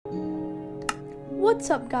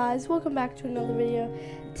What's up, guys? Welcome back to another video.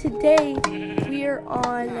 Today we are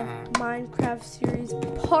on Minecraft series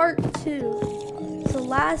part 2. So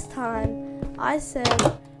last time I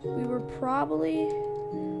said we were probably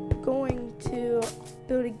going to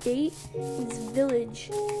build a gate in this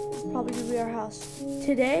village. It's probably gonna be our house.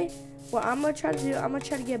 Today what I'm gonna try to do, I'm gonna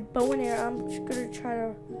try to get bow and arrow. I'm just gonna try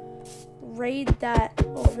to raid that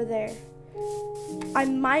over there. I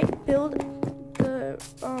might build the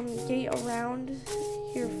gate around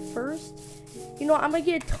here first. You know, I'm gonna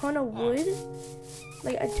get a ton of wood,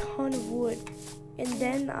 like a ton of wood, and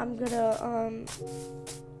then I'm gonna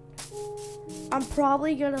I'm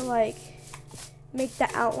probably gonna like make the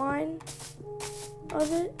outline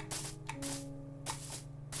of it.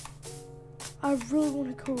 I really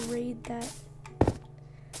want to go raid that.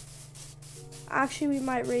 Actually, we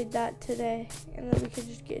might raid that today, and then we can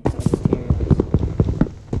just get a ton of materials.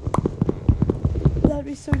 That'd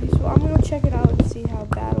be so useful. I'm gonna go check it out and see how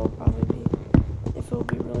bad it'll probably be. If it'll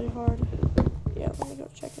be really hard. Yeah, let me go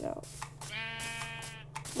check it out.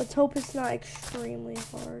 Let's hope it's not extremely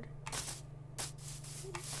hard.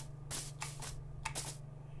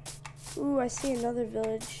 Ooh, I see another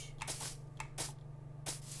village.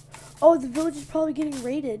 Oh, the village is probably getting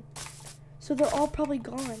raided. So they're all probably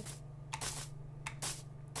gone.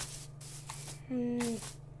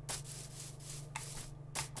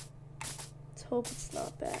 Let's hope it's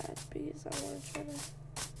not bad because I want to try to...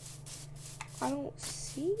 I don't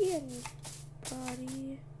see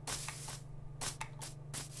anybody.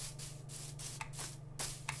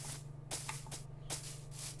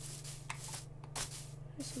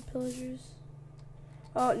 There's some pillagers.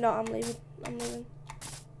 Oh, no, I'm leaving. I'm leaving.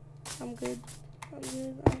 I'm good. I'm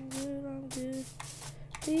good. I'm good. I'm good.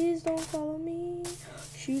 Please don't follow me.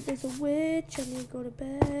 Shoot, there's a witch. I need to go to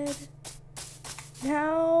bed.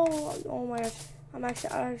 Now. Oh my gosh.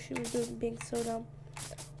 I actually was being so dumb.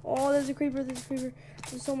 Oh, there's a creeper. There's a creeper.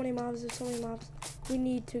 There's so many mobs. There's so many mobs. We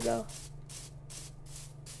need to go.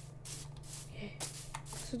 Okay.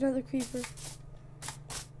 There's another creeper.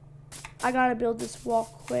 I gotta build this wall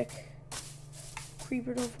quick.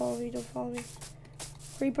 Creeper, don't follow me. Don't follow me.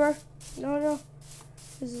 Creeper. No, no.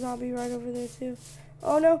 There's a zombie right over there, too.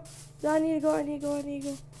 Oh, no. No, I need to go. I need to go. I need to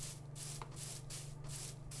go.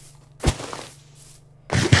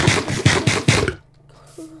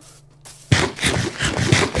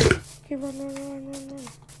 Okay, run, run, run, run, run.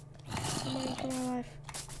 I'm running for my life.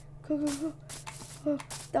 Go, go, go. Oh,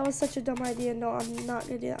 that was such a dumb idea. No, I'm not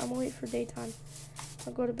gonna do that. I'm gonna wait for daytime.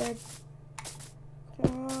 I'll go to bed.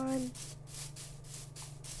 Come on.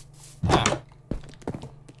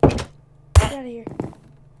 Get out of here.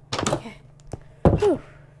 Okay. Whew.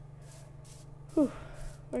 Whew.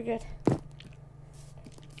 We're good.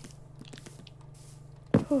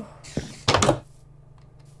 Whew.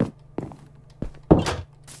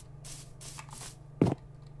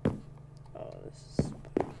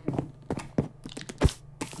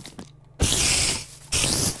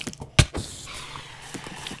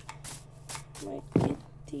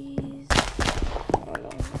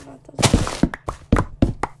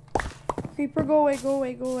 Creeper, go away, go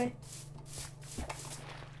away, go away.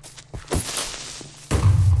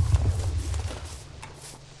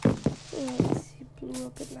 Let's see, blew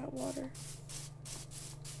up in that water.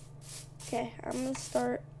 Okay, I'm gonna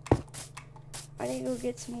start. I need to go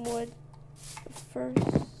get some wood first.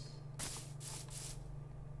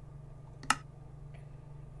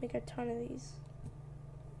 Make a ton of these.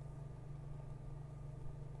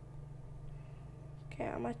 Okay,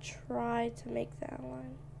 I'm gonna try to make that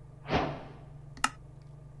line.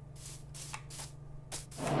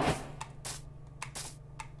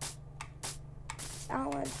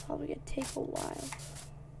 Outline's probably gonna take a while.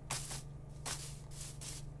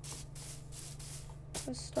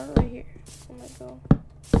 Let's start right here. I'm gonna go.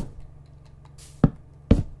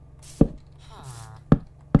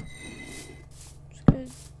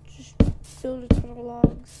 Just build a ton of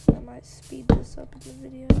logs. I might speed this up in the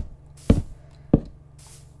video.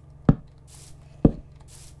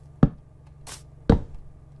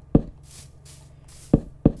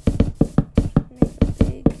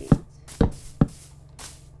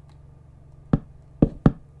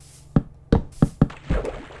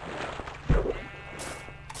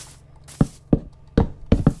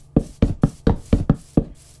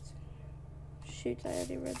 Shoot, I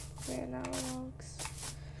already ran out of logs.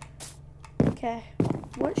 Okay,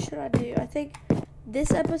 what should I do? I think this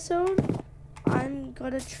episode, I'm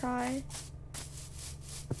gonna try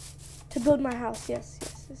to build my house. Yes,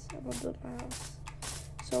 I'm gonna build my house.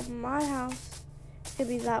 So my house is gonna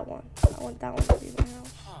be that one. I want that one to be my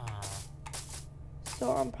house. So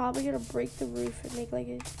I'm probably gonna break the roof and make like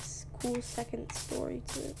a cool second story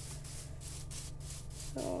to it.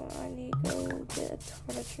 So I need to go get a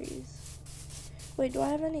ton of trees. Wait, do I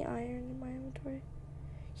have any iron in my inventory?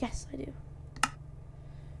 Yes, I do.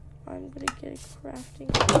 I'm gonna get a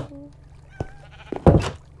crafting table.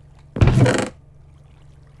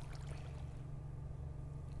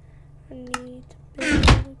 I need to build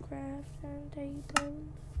a crafting table.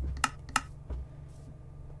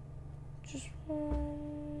 Just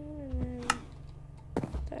one, and then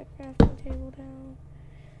put that crafting table down.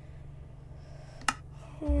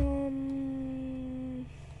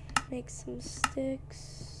 Make some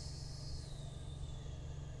sticks.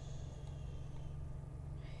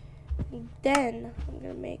 And then I'm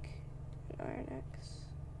gonna make an iron axe.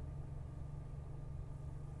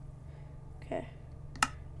 Okay.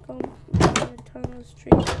 Go mine a ton of those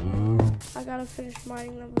trees. I gotta finish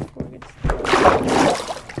mining them before it gets dark.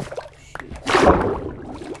 Shoot.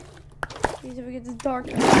 Because if it gets dark,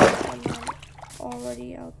 I'm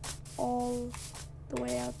already out all the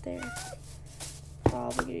way out there.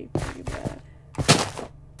 Probably gonna be pretty bad.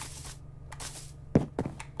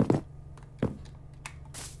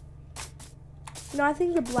 No, I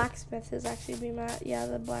think the blacksmith is actually be my, yeah,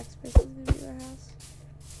 the blacksmith is gonna be my house.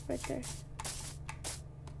 Right there.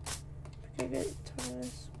 Okay, get a ton of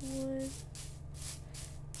this wood.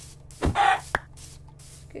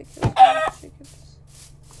 Okay, kill some chickens.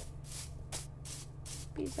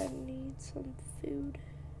 Because I need some food.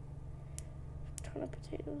 A ton of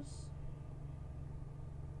potatoes.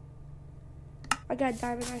 I got a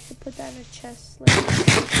diamond. I should put that in a chest. For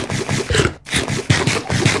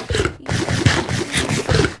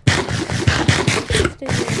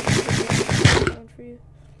you.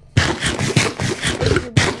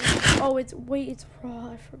 Oh, it's wait, it's raw.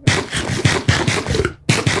 I forgot.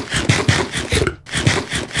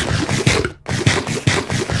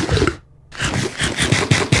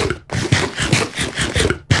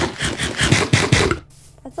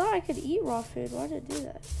 I thought I could eat raw food. Why did it do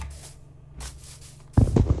that?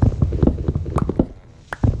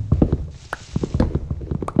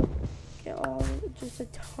 Just a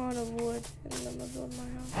ton of wood, and then I'm gonna build my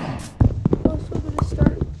house. I'm also gonna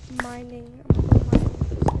start mining. I'm gonna mine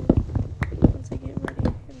once I get ready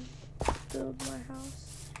and build my house.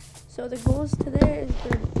 So the goals today is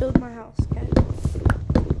to build my house, okay?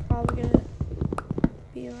 Probably gonna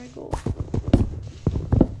be my goal.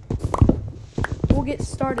 We'll get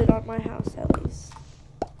started on my house at least.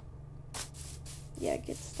 Yeah,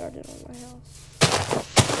 get started on my house.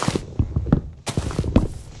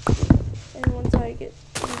 And once I get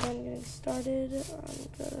done getting started, I'm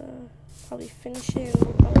gonna probably finish it and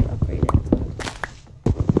we'll probably upgrade it.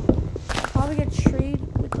 I'll probably get trade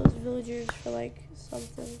with those villagers for like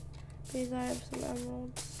something. Because I have some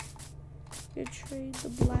emeralds. Good trade the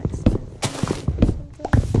blacksmith for something.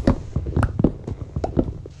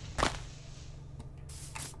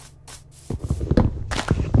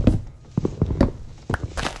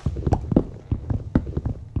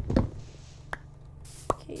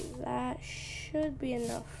 Should be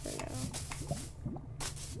enough for now.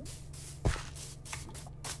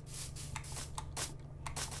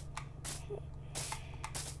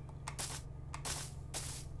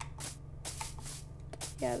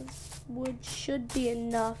 Yeah, this wood should be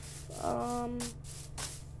enough.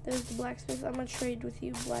 There's the blacksmith. I'm gonna trade with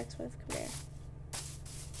you, blacksmith. Come here.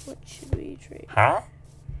 What should we trade? Huh?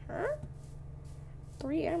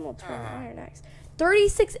 3 emeralds for an iron axe.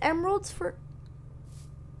 36 emeralds for...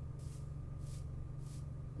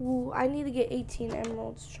 Ooh, I need to get 18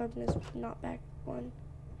 emeralds. Sharpness, not back 1.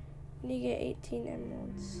 I need to get 18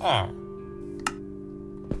 emeralds.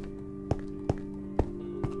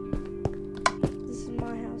 This is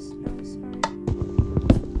my house now, sorry.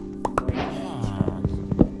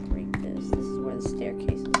 Break this. This is where the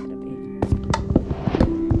staircase is gonna be.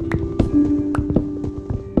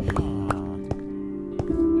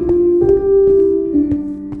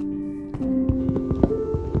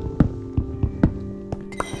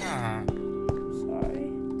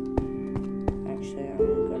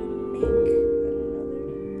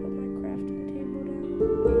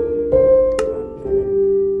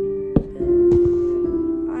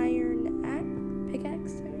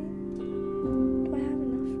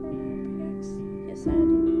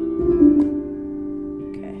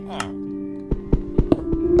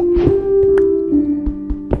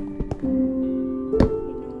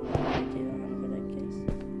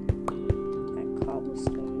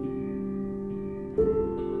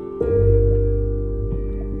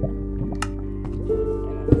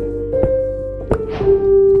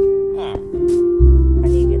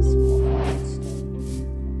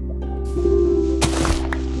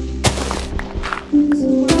 This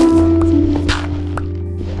is where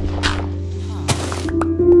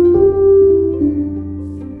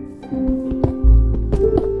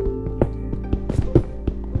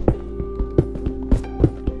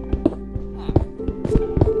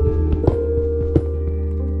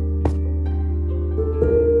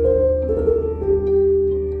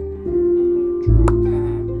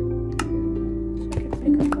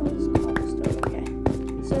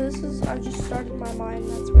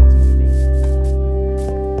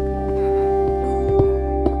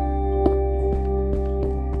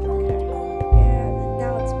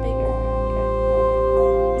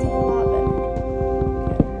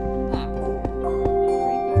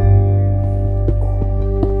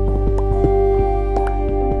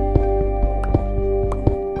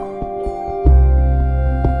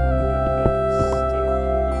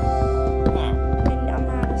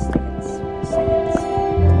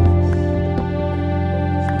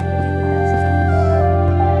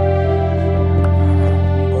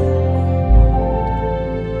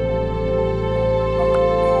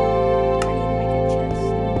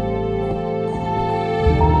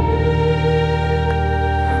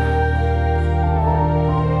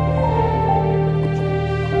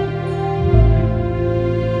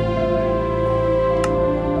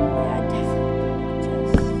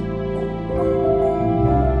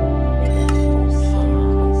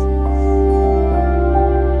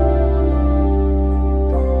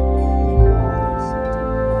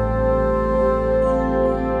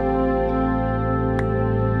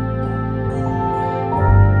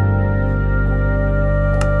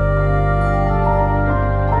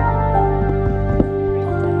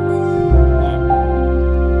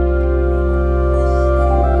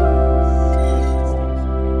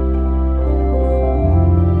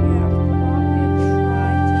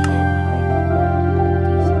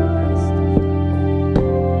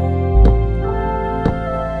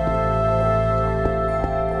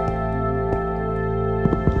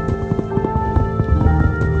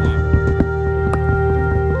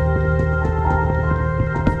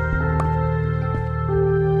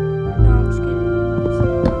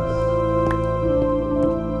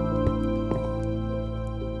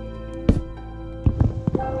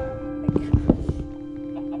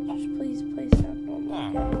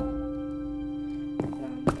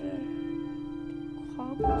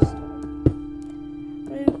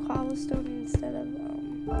cobblestone instead of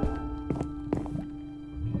staircase.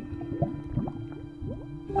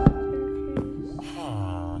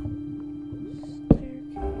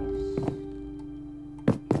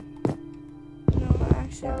 No,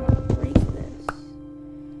 actually I'm gonna break this.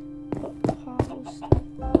 Put cobblestone,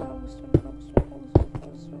 cobblestone, cobblestone,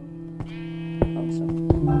 cobblestone, cobblestone,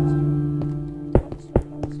 cobblestone, cobblestone,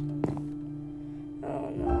 cobblestone. Oh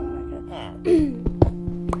no, I'm not gonna. I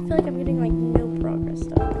feel like I'm getting like no progress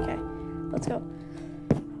stuff. Okay, let's go.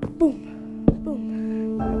 Boom, boom.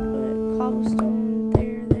 I'm gonna put cobblestone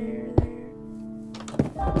there, there, there.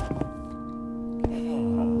 Okay,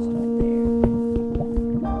 cobblestone there.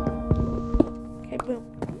 Okay, boom.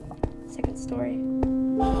 Second story.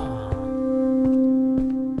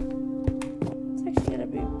 It's actually gonna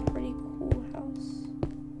be a pretty cool house.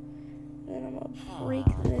 And then I'm gonna break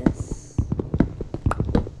this.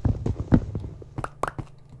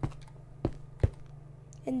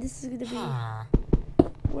 And this is gonna be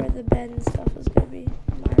where the bed and stuff is gonna be.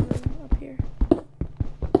 My room up here.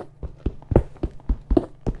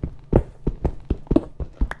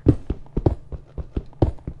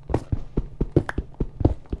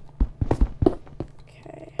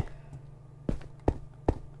 Okay.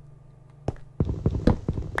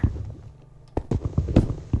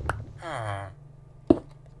 Put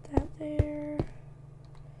that there.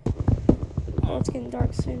 Oh, it's getting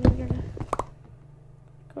dark soon. We gotta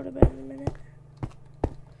go to bed in a minute.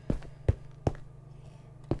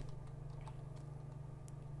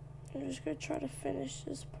 I'm just gonna try to finish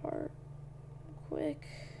this part quick.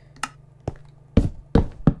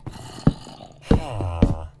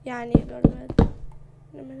 Yeah, I need to go to bed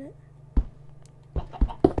in a minute.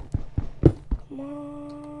 Come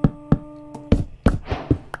on.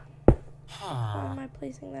 Why am I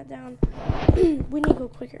placing that down? We need to go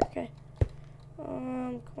quicker, okay?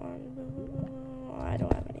 Come on. I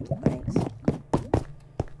don't have any planks.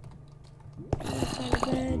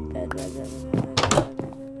 Bed.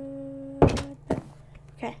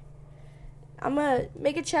 Okay. I'm gonna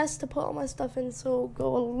make a chest to put all my stuff in so it'll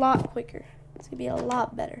go a lot quicker. It's gonna be a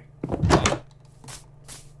lot better.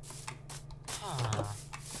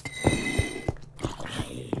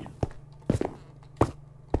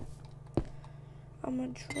 I'm gonna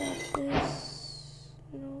drop this.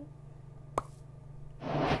 No.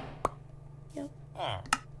 Yep.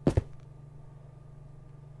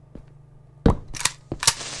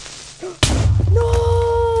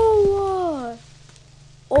 No!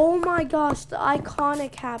 Oh my gosh, the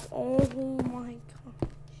iconic hat. Oh my gosh.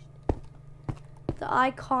 The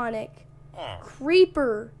iconic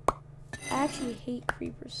creeper. I actually hate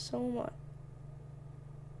creepers so much.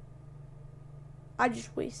 I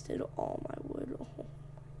just wasted all my wood.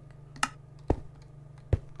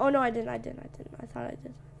 Oh no, I didn't. I thought I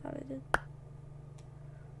did.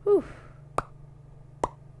 Whew.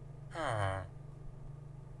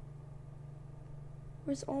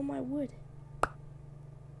 Where's all my wood?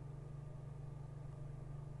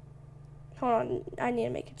 Hold on, I need to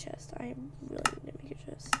make a chest. I really need to make a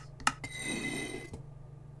chest.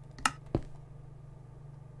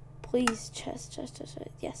 Please, chest.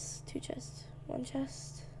 Yes, 2 chests. 1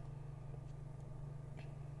 chest.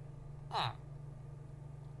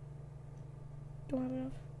 Don't have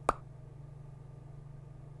enough.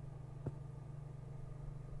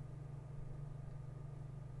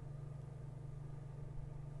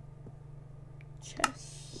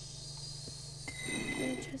 Chest.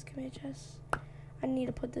 Give me a chest. I need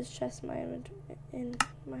to put this chest in my inventory in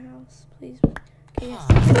my house, please. Okay, yes.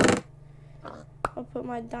 I'll put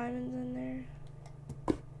my diamonds in there.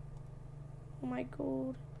 My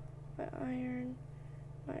gold, my iron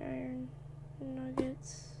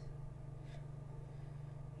nuggets.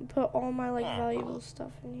 And put all my like valuable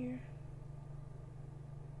stuff in here.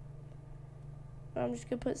 I'm just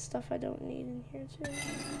gonna put stuff I don't need in here too.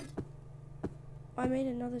 I made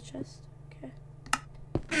another chest. Okay.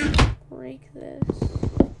 Break this.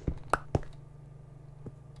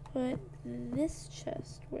 Put this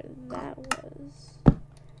chest where that was.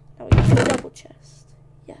 Now we get a double chest.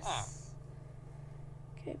 Yes.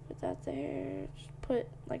 Okay, put that there. Just put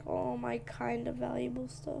like all my kind of valuable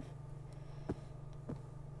stuff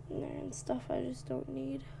in there and stuff I just don't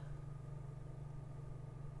need.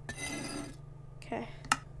 Okay.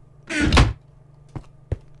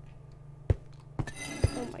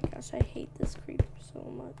 Oh my gosh, I hate this creeper so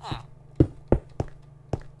much. The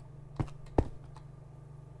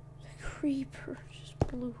creeper just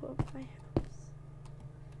blew up my house.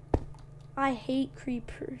 I hate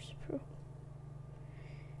creepers, bro.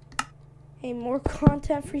 Hey, more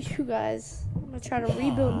content for you guys. I'm gonna try to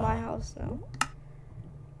rebuild my house now.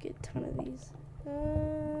 Get a ton of these.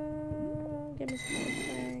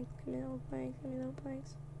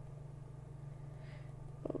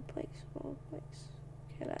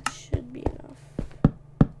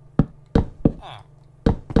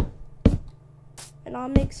 I'll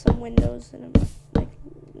make some windows in a, like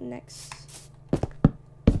next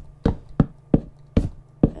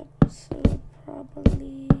episode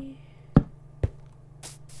probably.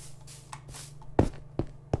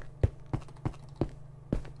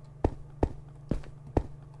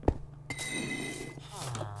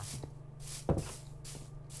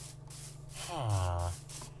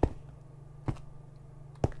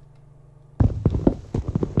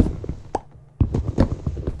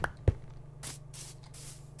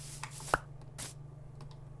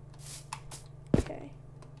 Okay.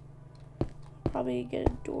 Probably get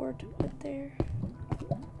a door to put there.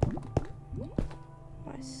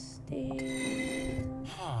 My stairs.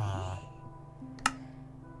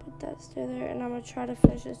 Put that stair there, and I'm gonna try to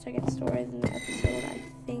finish the second story. Then the episode I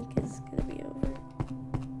think is gonna be over.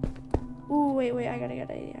 Ooh, wait, I got a good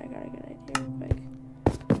idea. Real quick.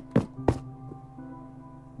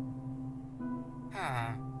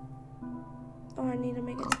 Oh, I need to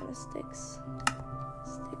make a ton of sticks.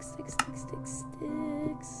 Sticks.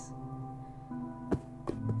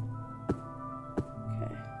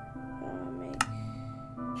 Okay. I'll make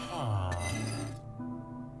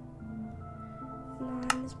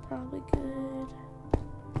 9 is probably good.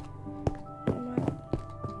 I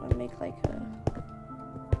might make like a,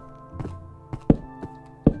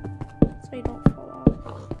 so you don't fall off.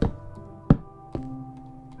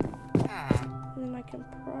 And then I can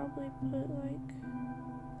probably put like,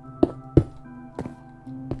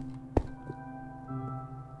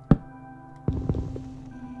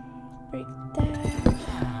 break that.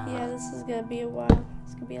 Yeah, this is gonna be a while.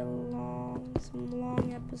 It's gonna be some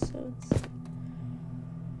long episodes.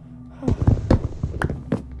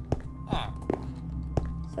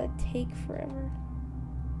 Does that take forever?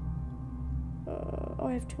 Oh,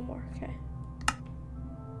 I have 2 more. Okay.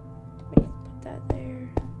 Put that there.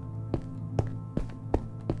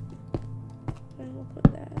 Then we'll put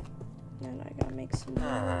that. Then I gotta make some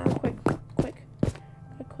more. Quick.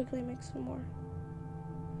 Gotta quickly make some more.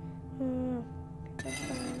 That's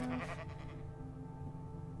not enough.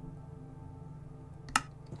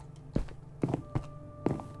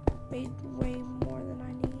 Made way more than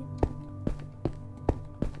I need.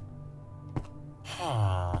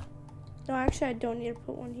 No, actually, I don't need to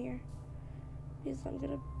put one here because I'm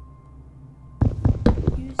gonna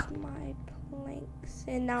use my planks,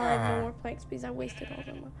 and now I have no more planks because I wasted all of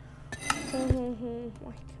them. Oh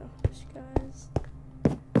my gosh, guys,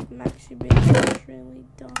 I'm actually being extremely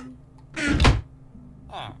dumb.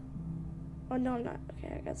 Oh no, I'm not.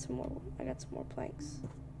 Okay, I got some more planks.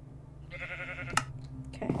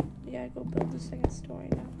 Okay, we gotta go build the second story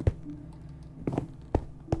now.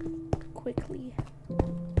 Quickly.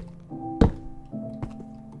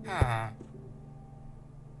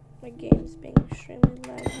 My game's being extremely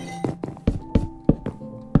laggy.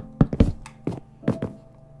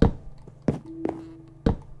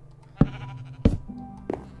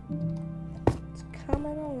 It's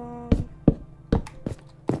coming along.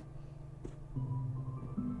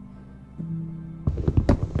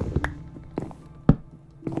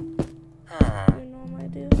 You know what I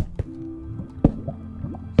do?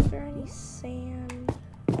 Is there any sand?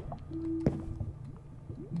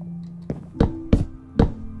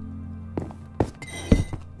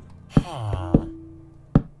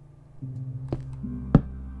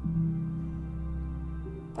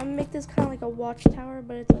 I'm gonna make this kind of like a watchtower,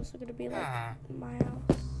 but it's also gonna be like my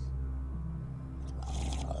house.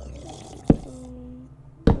 Boom,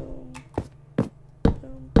 boom,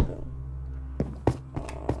 boom, boom.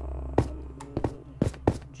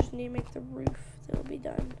 Just need to make the roof. That'll be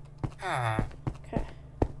done. Okay.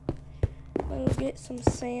 I'm gonna get some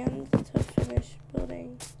sand to finish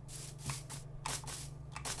building.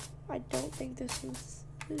 I don't think there's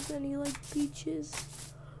any like beaches.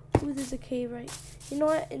 Ooh, there's a cave, right? You know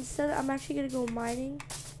what? Instead, I'm actually gonna go mining,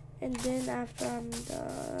 and then after I'm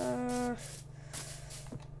done,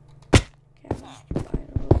 okay, I'm just gonna mine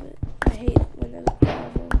a little bit. I hate when there's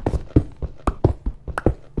gravel.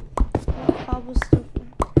 Cobblestone.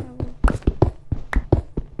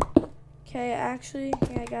 Okay, actually,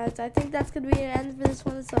 yeah, guys, I think that's gonna be the end for this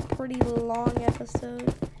one. It's a pretty long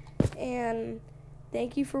episode, and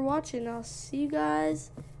thank you for watching. I'll see you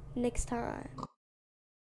guys next time.